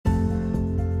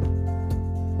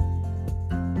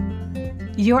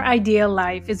Your ideal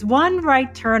life is one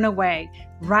right turn away,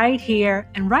 right here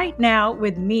and right now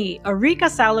with me, Ulrika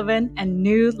Sullivan, and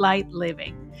New Light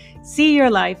Living. See your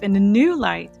life in a new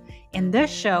light. In this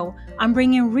show, I'm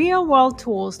bringing real-world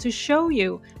tools to show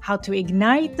you how to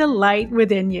ignite the light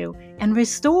within you and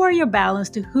restore your balance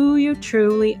to who you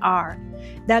truly are.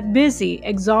 That busy,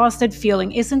 exhausted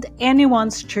feeling isn't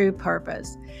anyone's true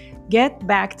purpose. Get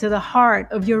back to the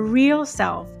heart of your real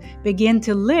self. Begin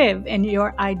to live in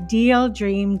your ideal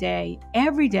dream day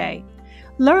every day.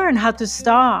 Learn how to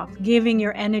stop giving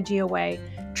your energy away.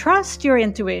 Trust your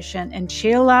intuition and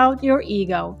chill out your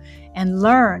ego. And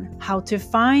learn how to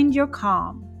find your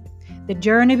calm. The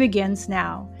journey begins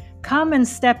now. Come and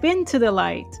step into the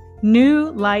light.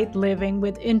 New Light Living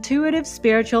with intuitive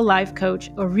spiritual life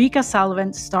coach Ulrika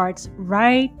Sullivan starts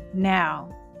right now.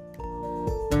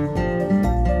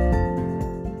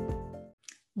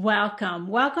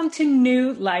 Welcome to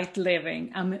New Light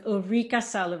Living. I'm Ulrika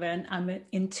Sullivan. I'm an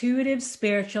intuitive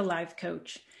spiritual life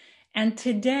coach. And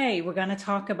today we're going to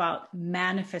talk about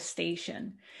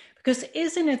manifestation. Because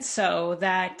isn't it so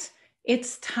that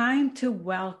it's time to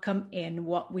welcome in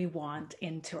what we want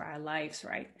into our lives,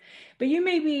 right? But you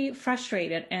may be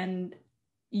frustrated and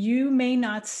you may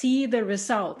not see the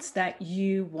results that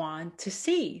you want to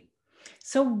see.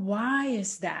 So why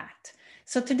is that?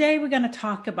 So today we're going to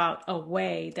talk about a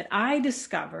way that I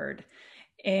discovered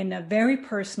in a very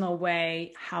personal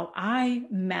way, how I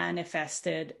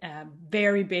manifested a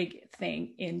very big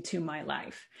thing into my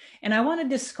life. And I want to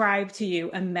describe to you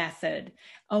a method,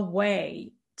 a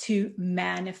way to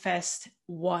manifest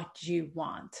what you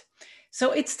want.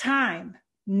 So it's time.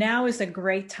 Now is a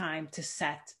great time to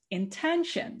set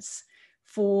intentions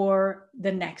for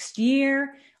the next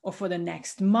year or for the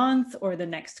next month or the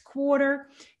next quarter.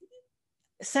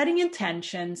 Setting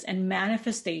intentions and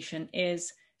manifestation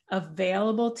is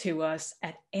available to us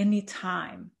at any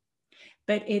time,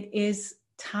 but it is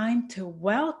time to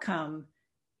welcome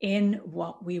in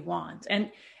what we want.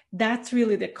 And that's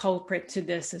really the culprit to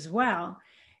this as well.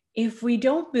 If we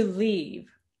don't believe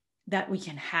that we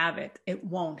can have it, it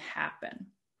won't happen.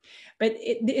 But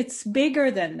it's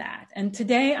bigger than that. And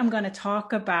today I'm going to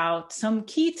talk about some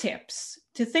key tips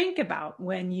to think about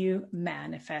when you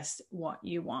manifest what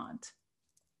you want.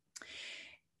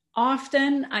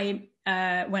 Often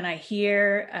when I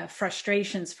hear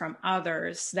frustrations from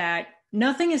others that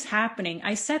nothing is happening,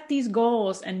 I set these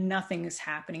goals and nothing is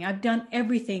happening. I've done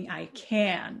everything I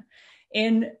can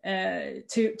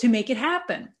to make it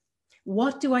happen.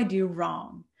 What do I do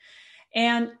wrong?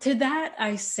 And to that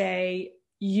I say,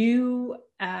 you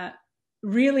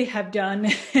really have done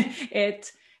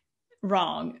it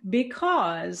wrong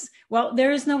because, well,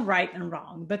 there is no right and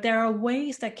wrong, but there are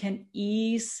ways that can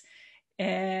ease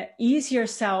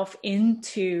yourself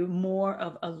into more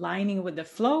of aligning with the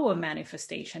flow of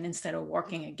manifestation instead of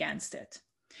working against it.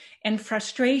 And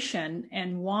frustration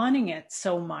and wanting it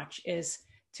so much is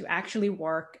to actually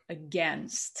work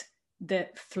against the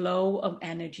flow of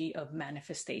energy of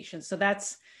manifestation. So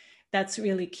that's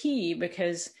really key,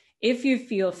 because if you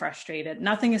feel frustrated,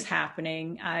 nothing is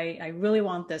happening, I really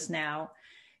want this now,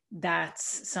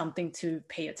 that's something to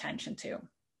pay attention to.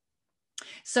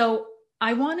 So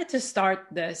I wanted to start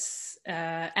this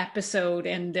episode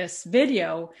and this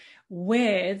video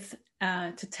with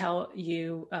to tell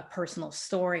you a personal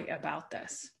story about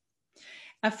this.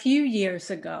 A few years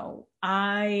ago,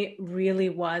 I really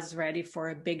was ready for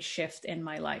a big shift in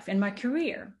my life, in my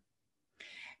career.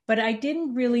 But I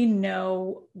didn't really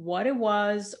know what it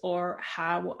was or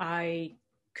how I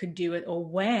could do it or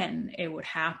when it would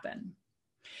happen.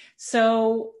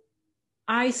 So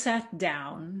I sat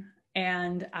down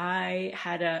and I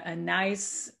had a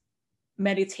nice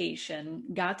meditation,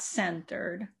 got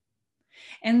centered.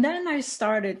 And then I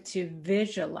started to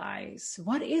visualize,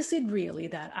 what is it really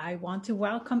that I want to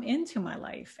welcome into my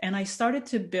life? And I started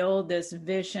to build this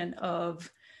vision of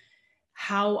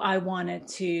how I wanted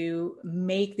to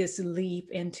make this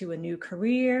leap into a new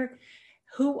career,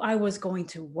 who I was going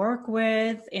to work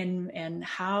with, and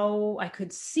how I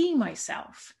could see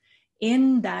myself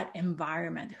in that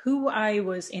environment, who I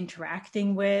was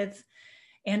interacting with.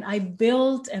 And I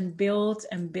built and built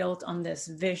and built on this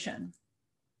vision.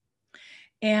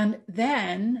 And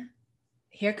then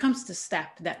here comes the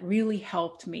step that really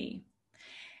helped me.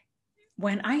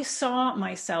 When I saw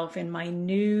myself in my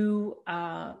new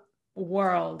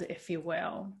world, if you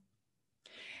will,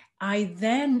 I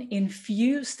then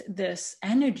infused this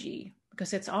energy,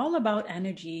 because it's all about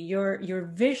energy.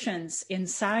 Your visions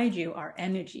inside you are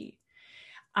energy.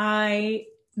 I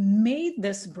made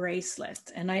this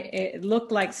bracelet, and it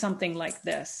looked like something like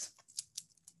this.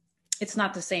 It's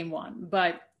not the same one,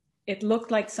 but it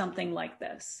looked like something like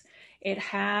this. It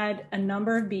had a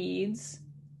number of beads,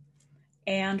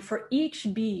 and for each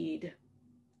bead,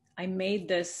 I made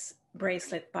this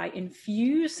bracelet by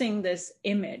infusing this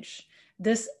image,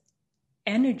 this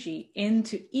energy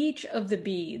into each of the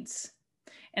beads.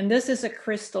 And this is a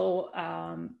crystal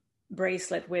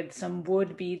bracelet with some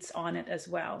wood beads on it as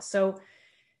well. So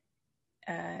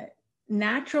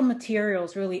natural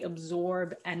materials really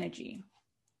absorb energy.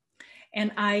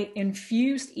 And I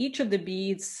infused each of the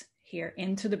beads here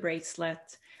into the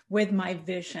bracelet with my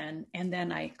vision, and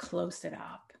then I closed it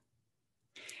up.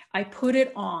 I put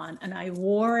it on and I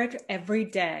wore it every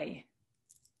day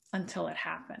until it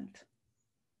happened,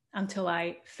 until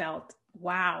I felt,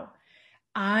 wow,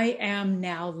 I am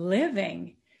now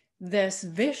living this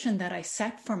vision that I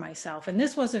set for myself. And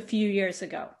this was a few years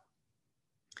ago.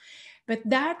 But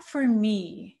that for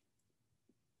me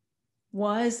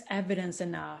was evidence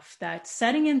enough that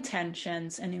setting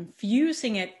intentions and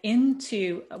infusing it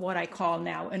into what I call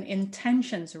now an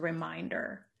intentions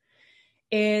reminder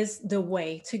is the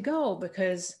way to go,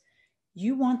 because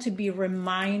you want to be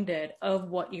reminded of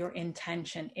what your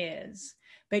intention is,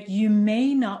 but you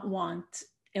may not want,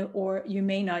 or you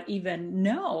may not even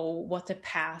know what the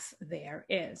path there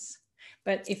is.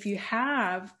 But if you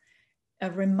have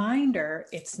a reminder,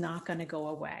 it's not going to go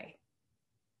away.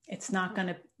 It's not going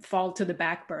to fall to the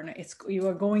back burner. You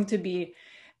are going to be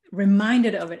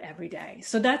reminded of it every day.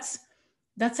 So that's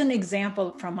an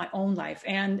example from my own life.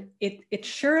 And it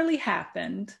surely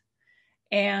happened.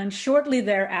 And shortly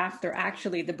thereafter,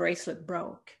 actually, the bracelet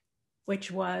broke,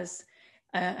 which was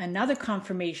another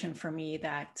confirmation for me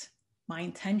that my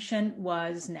intention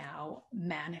was now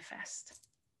manifest.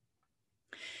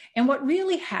 And what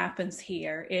really happens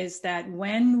here is that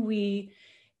when we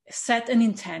set an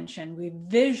intention, we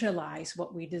visualize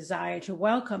what we desire to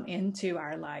welcome into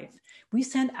our life, we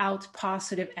send out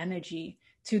positive energy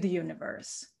to the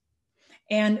universe.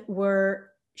 And we're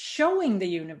showing the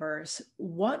universe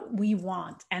what we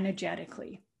want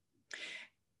energetically.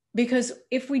 Because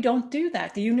if we don't do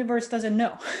that, the universe doesn't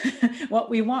know what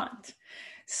we want.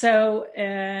 So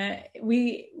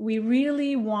we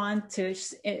really want to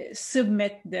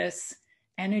submit this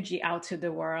energy out to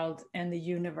the world and the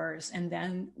universe, and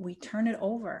then we turn it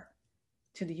over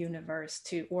to the universe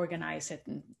to organize it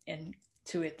and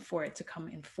for it to come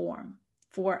in form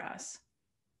for us.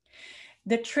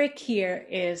 The trick here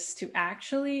is to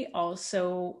actually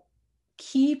also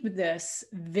keep this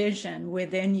vision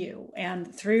within you,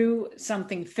 and through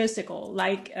something physical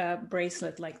like a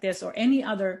bracelet like this or any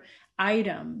other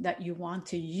item that you want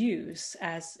to use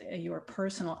as your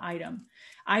personal item.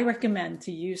 I recommend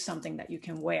to use something that you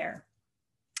can wear,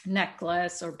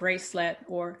 necklace or bracelet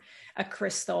or a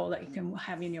crystal that you can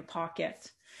have in your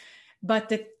pocket. But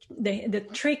the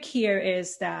trick here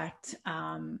is that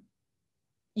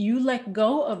you let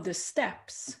go of the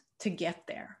steps to get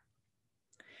there.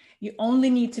 You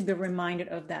only need to be reminded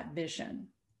of that vision.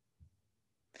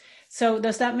 So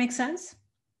does that make sense?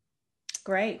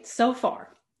 Great, so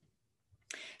far.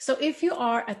 So if you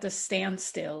are at the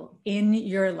standstill in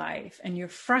your life and you're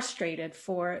frustrated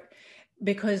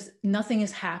because nothing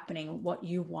is happening what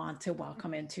you want to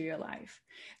welcome into your life,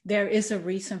 there is a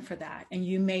reason for that. And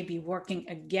you may be working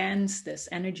against this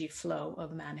energy flow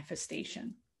of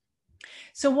manifestation.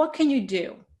 So what can you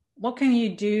do? What can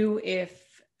you do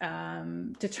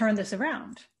to turn this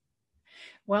around?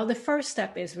 Well, the first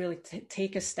step is really to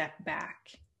take a step back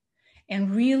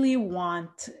and really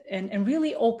and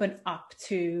really open up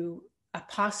to a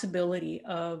possibility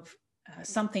of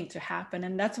something to happen.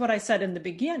 And that's what I said in the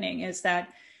beginning, is that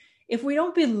if we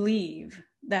don't believe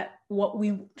that what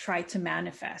we try to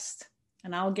manifest,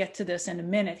 and I'll get to this in a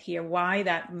minute here, why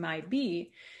that might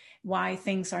be, why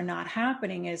things are not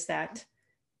happening, is that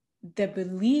the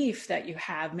belief that you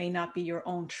have may not be your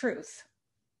own truth.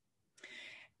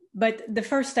 But the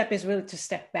first step is really to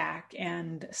step back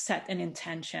and set an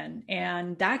intention.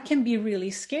 And that can be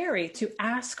really scary, to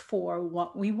ask for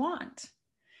what we want.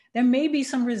 There may be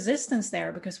some resistance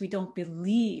there because we don't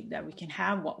believe that we can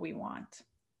have what we want.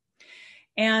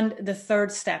 And the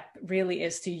third step really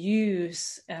is to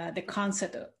use the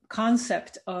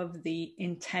concept of the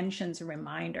intentions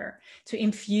reminder to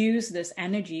infuse this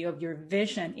energy of your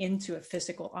vision into a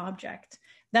physical object.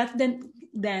 That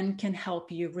then can help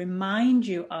you, remind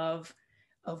you of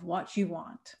what you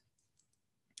want.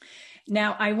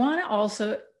 Now, I want to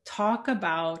also talk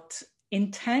about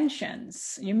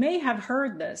intentions. You may have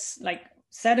heard this, like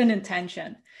set an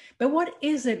intention, but what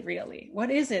is it really? What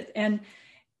is it? And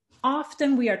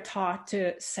often we are taught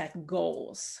to set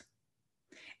goals.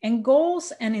 And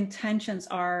goals and intentions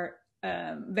are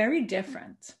very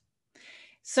different.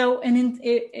 So,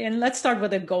 and let's start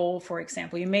with a goal, for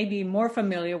example. You may be more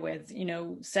familiar with,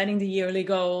 setting the yearly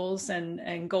goals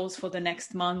and goals for the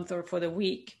next month or for the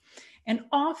week. And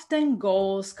often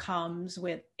goals comes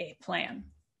with a plan.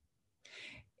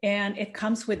 And it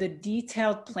comes with a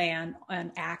detailed plan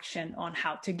and action on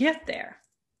how to get there.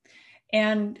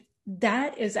 And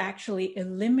that is actually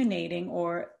eliminating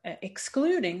or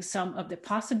excluding some of the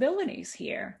possibilities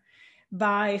here.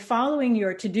 By following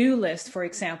your to-do list, for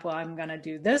example, I'm going to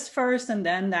do this first and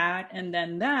then that and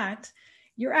then that,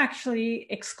 you're actually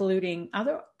excluding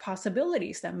other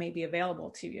possibilities that may be available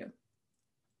to you.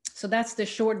 So that's the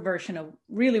short version of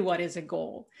really what is a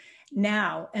goal.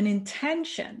 Now, an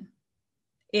intention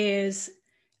is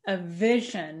a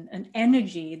vision, an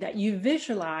energy that you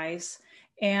visualize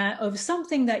of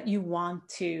something that you want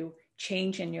to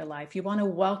change in your life. You want to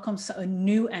welcome a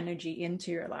new energy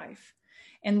into your life.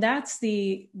 And that's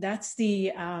the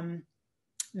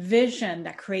vision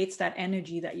that creates that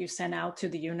energy that you send out to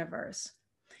the universe.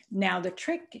 Now, the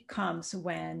trick comes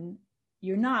when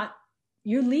you're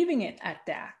leaving it at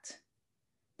that.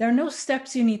 There are no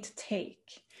steps you need to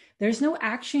take. There's no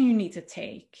action you need to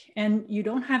take. And you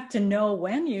don't have to know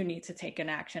when you need to take an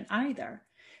action either.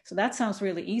 So that sounds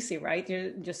really easy, right?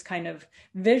 You just kind of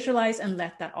visualize and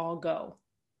let that all go.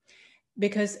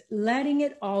 Because letting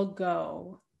it all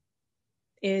go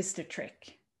is the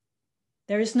trick.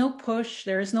 There is no push,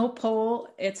 there is no pull.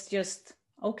 It's just,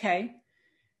 okay,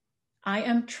 I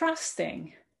am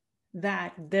trusting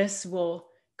that this will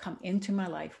come into my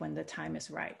life when the time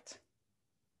is right.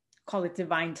 Call it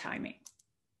divine timing.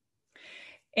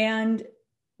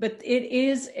 But it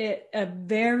is a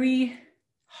very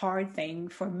hard thing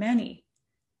for many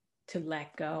to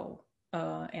let go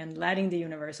and letting the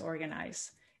universe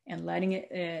organize and letting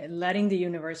the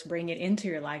universe bring it into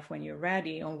your life when you're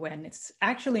ready or when it's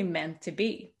actually meant to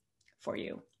be for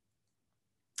you.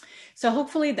 So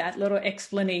hopefully that little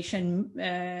explanation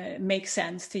makes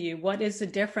sense to you. What is the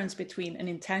difference between an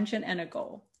intention and a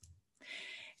goal?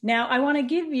 Now, I want to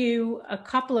give you a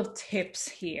couple of tips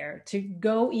here to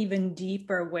go even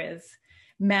deeper with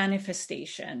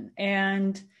manifestation.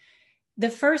 And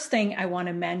the first thing I want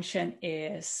to mention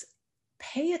is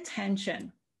pay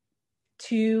attention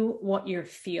to what you're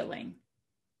feeling.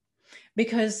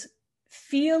 Because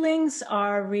feelings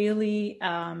are really,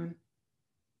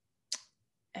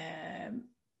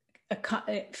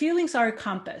 feelings are a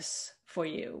compass for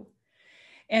you.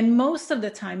 And most of the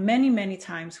time, many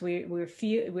times,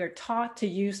 we're taught to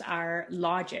use our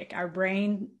logic, our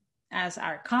brain as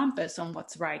our compass on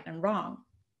what's right and wrong.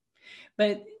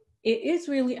 But it is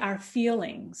really our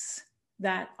feelings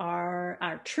that are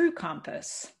our true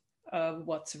compass of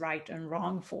what's right and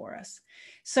wrong for us.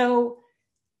 So,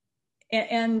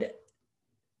 and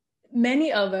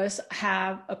many of us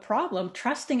have a problem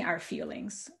trusting our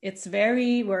feelings.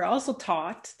 We're also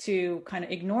taught to kind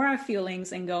of ignore our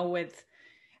feelings and go with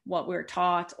what we're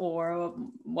taught or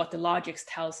what the logic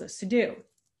tells us to do.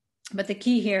 But the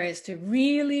key here is to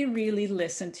really, really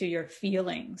listen to your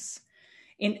feelings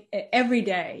in every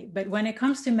day. But when it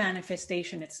comes to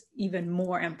manifestation, it's even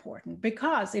more important,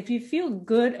 because if you feel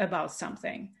good about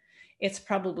something, it's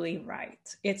probably right.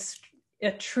 It's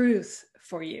a truth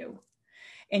for you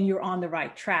and you're on the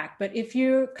right track. But if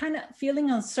you're kind of feeling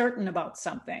uncertain about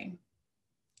something,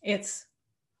 it's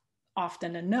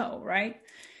often a no, right?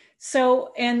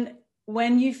 So, and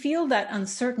when you feel that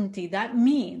uncertainty, that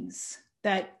means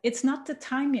that it's not the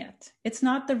time yet. It's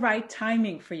not the right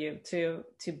timing for you to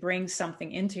bring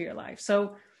something into your life.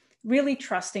 So really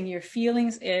trusting your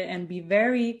feelings and be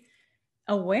very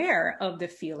aware of the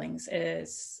feelings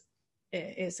is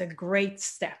a great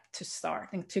step to start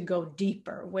and to go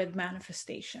deeper with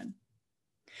manifestation.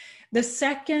 The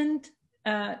second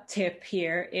tip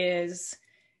here is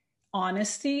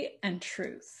honesty and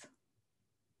truth.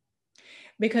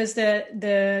 Because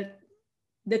the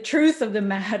truth of the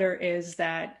matter is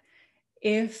that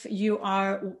if you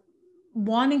are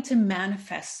wanting to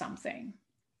manifest something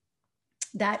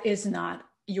that is not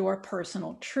your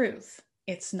personal truth,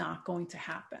 it's not going to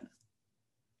happen.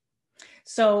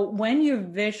 So when you're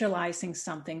visualizing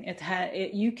something,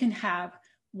 you can have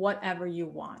whatever you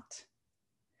want.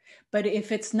 But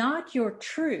if it's not your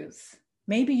truth,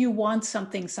 maybe you want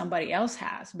something somebody else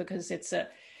has because it's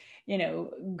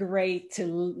great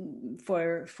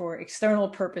for external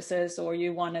purposes, or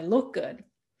you want to look good.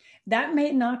 That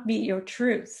may not be your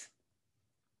truth.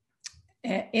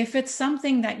 If it's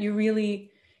something that you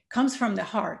really comes from the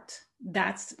heart,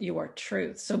 that's your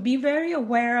truth. So be very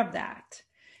aware of that,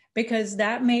 because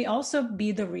that may also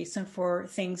be the reason for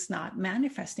things not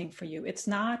manifesting for you. It's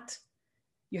not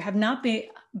You have not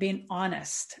been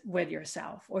honest with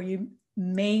yourself, or it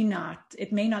may not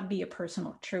be a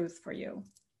personal truth for you.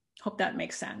 Hope that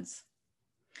makes sense.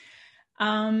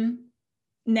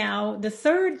 Now, the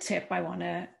third tip I want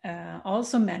to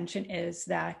also mention is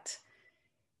that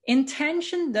you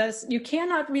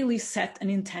cannot really set an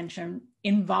intention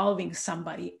involving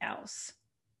somebody else,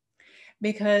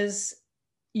 because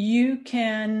you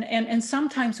can, and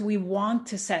sometimes we want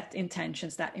to set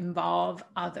intentions that involve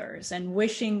others and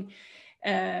wishing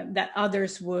that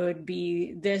others would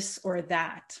be this or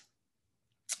that.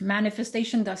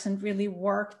 Manifestation doesn't really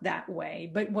work that way,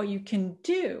 but what you can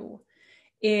do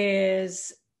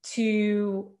is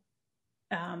to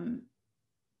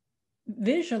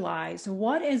visualize,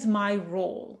 what is my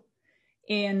role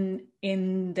in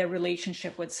the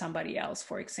relationship with somebody else,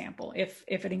 for example, if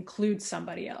it includes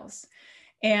somebody else,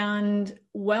 and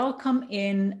welcome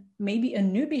in maybe a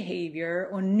new behavior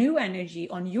or new energy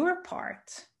on your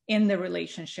part in the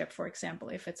relationship, for example,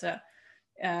 if it's a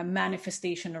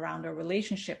manifestation around a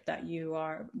relationship that you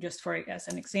are, just for as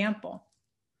an example.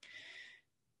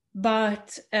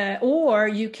 But or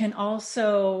you can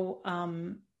also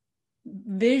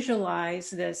visualize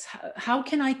this. How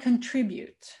can I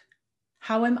contribute?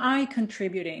 How am I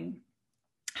contributing?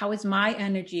 How is my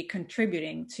energy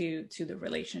contributing to the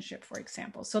relationship, for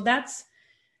example? So that's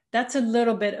a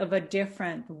little bit of a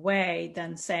different way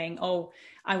than saying, oh,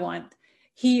 I want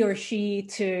he or she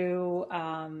to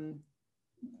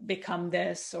become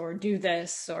this or do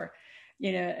this, or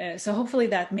so hopefully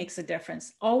that makes a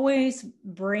difference. Always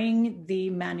bring the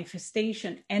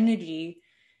manifestation energy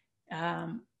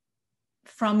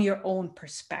from your own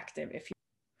perspective.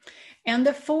 And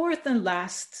the fourth and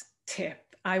last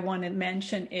tip I want to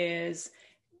mention is,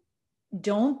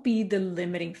 don't be the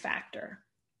limiting factor.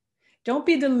 Don't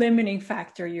be the limiting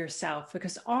factor yourself,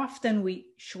 because often we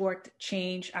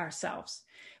shortchange ourselves.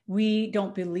 We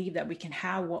don't believe that we can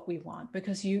have what we want,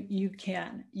 because you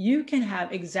can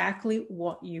have exactly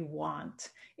what you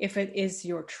want if it is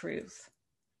your truth.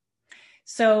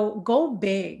 So go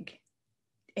big,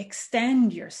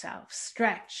 extend yourself,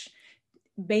 stretch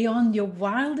beyond your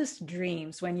wildest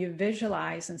dreams when you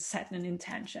visualize and set an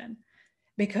intention,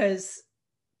 because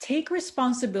take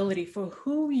responsibility for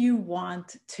who you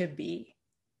want to be.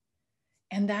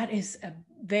 And that is a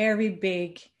very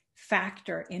big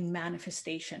factor in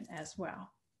manifestation as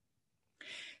well.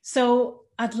 So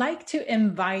I'd like to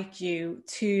invite you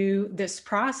to this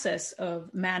process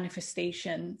of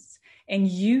manifestations and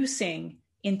using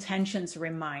intentions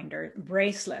reminder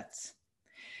bracelets.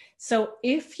 So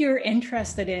if you're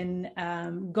interested in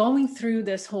going through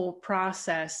this whole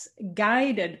process,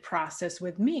 guided process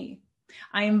with me,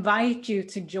 I invite you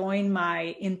to join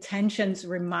my intentions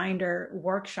reminder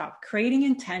workshop, Creating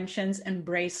Intentions and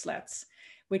Bracelets,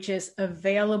 which is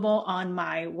available on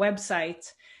my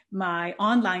website, my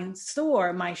online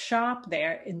store, my shop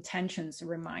there, Intentions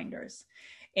Reminders.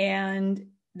 And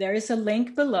there is a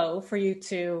link below for you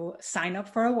to sign up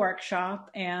for a workshop,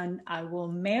 and I will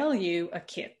mail you a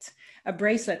kit, a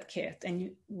bracelet kit,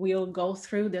 and we'll go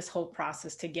through this whole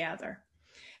process together.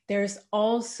 There's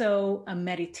also a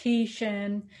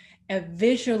meditation, a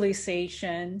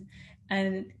visualization,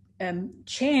 and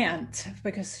chant,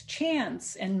 because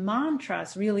chants and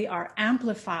mantras really are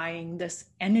amplifying this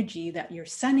energy that you're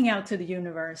sending out to the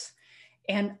universe,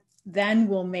 and then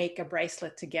we'll make a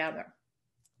bracelet together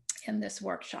in this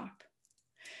workshop.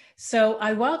 So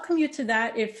I welcome you to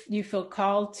that if you feel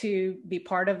called to be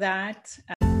part of that.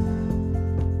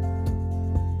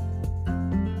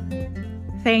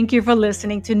 Thank you for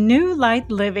listening to New Light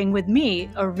Living with me,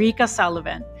 Ulrika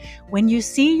Sullivan. When you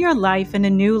see your life in a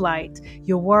new light,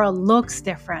 your world looks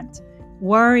different.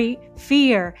 Worry,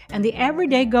 fear, and the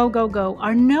everyday go, go, go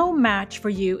are no match for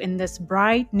you in this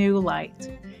bright new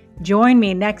light. Join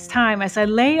me next time as I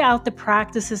lay out the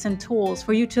practices and tools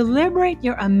for you to liberate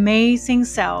your amazing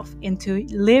self into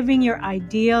living your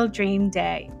ideal dream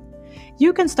day.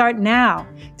 You can start now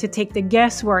to take the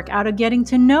guesswork out of getting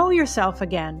to know yourself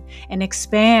again and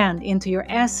expand into your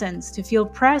essence to feel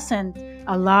present,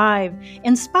 alive,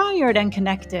 inspired, and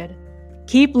connected.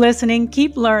 Keep listening,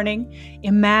 keep learning.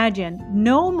 Imagine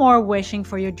no more wishing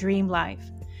for your dream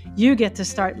life. You get to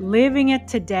start living it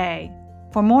today.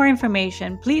 For more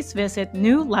information, please visit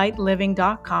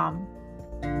newlightliving.com.